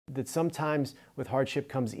that sometimes with hardship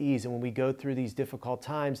comes ease, and when we go through these difficult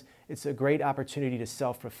times, it's a great opportunity to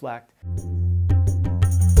self-reflect.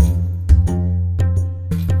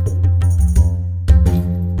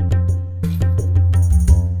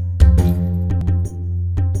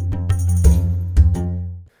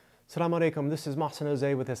 Assalamu alaikum, this is Mohsen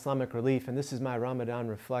Jose with Islamic Relief, and this is my Ramadan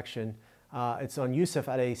Reflection. It's on Yusuf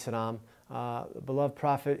alayhi salam, the beloved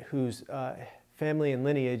prophet whose family and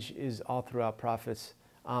lineage is all throughout prophets.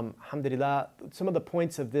 Alhamdulillah, some of the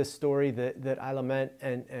points of this story that I lament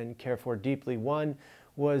and care for deeply. One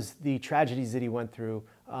was the tragedies that he went through,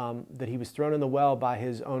 that he was thrown in the well by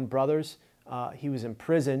his own brothers. He was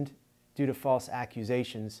imprisoned due to false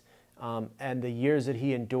accusations. And the years that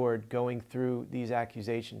he endured going through these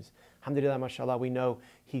accusations. Alhamdulillah, mashallah, we know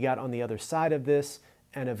he got on the other side of this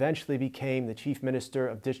and eventually became the chief minister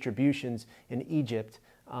of distributions in Egypt.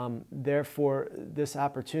 Therefore, this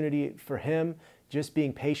opportunity for him, just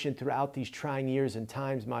being patient throughout these trying years and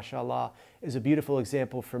times, mashallah, is a beautiful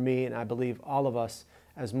example for me, and I believe all of us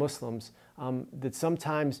as Muslims, that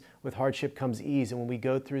sometimes with hardship comes ease, and when we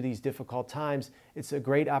go through these difficult times, it's a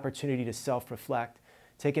great opportunity to self-reflect.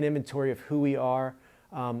 Take an inventory of who we are,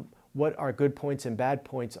 what our good points and bad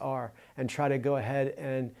points are, and try to go ahead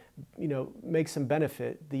and, make some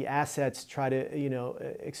benefit. The assets, try to,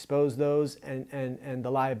 expose those, and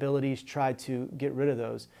the liabilities, try to get rid of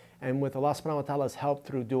those. And with Allah subhanahu wa ta'ala's help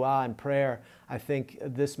through dua and prayer, I think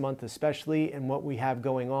this month especially, and what we have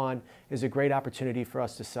going on, is a great opportunity for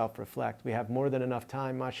us to self-reflect. We have more than enough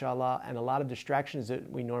time, mashallah, and a lot of distractions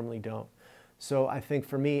that we normally don't. So I think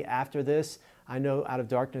for me, after this, I know out of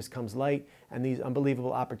darkness comes light, and these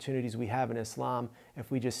unbelievable opportunities we have in Islam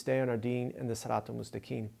if we just stay on our deen and the Siratul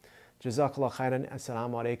Mustaqim. Jazakallah khairan.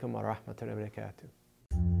 Assalamu alaikum wa rahmatullahi wa barakatuh.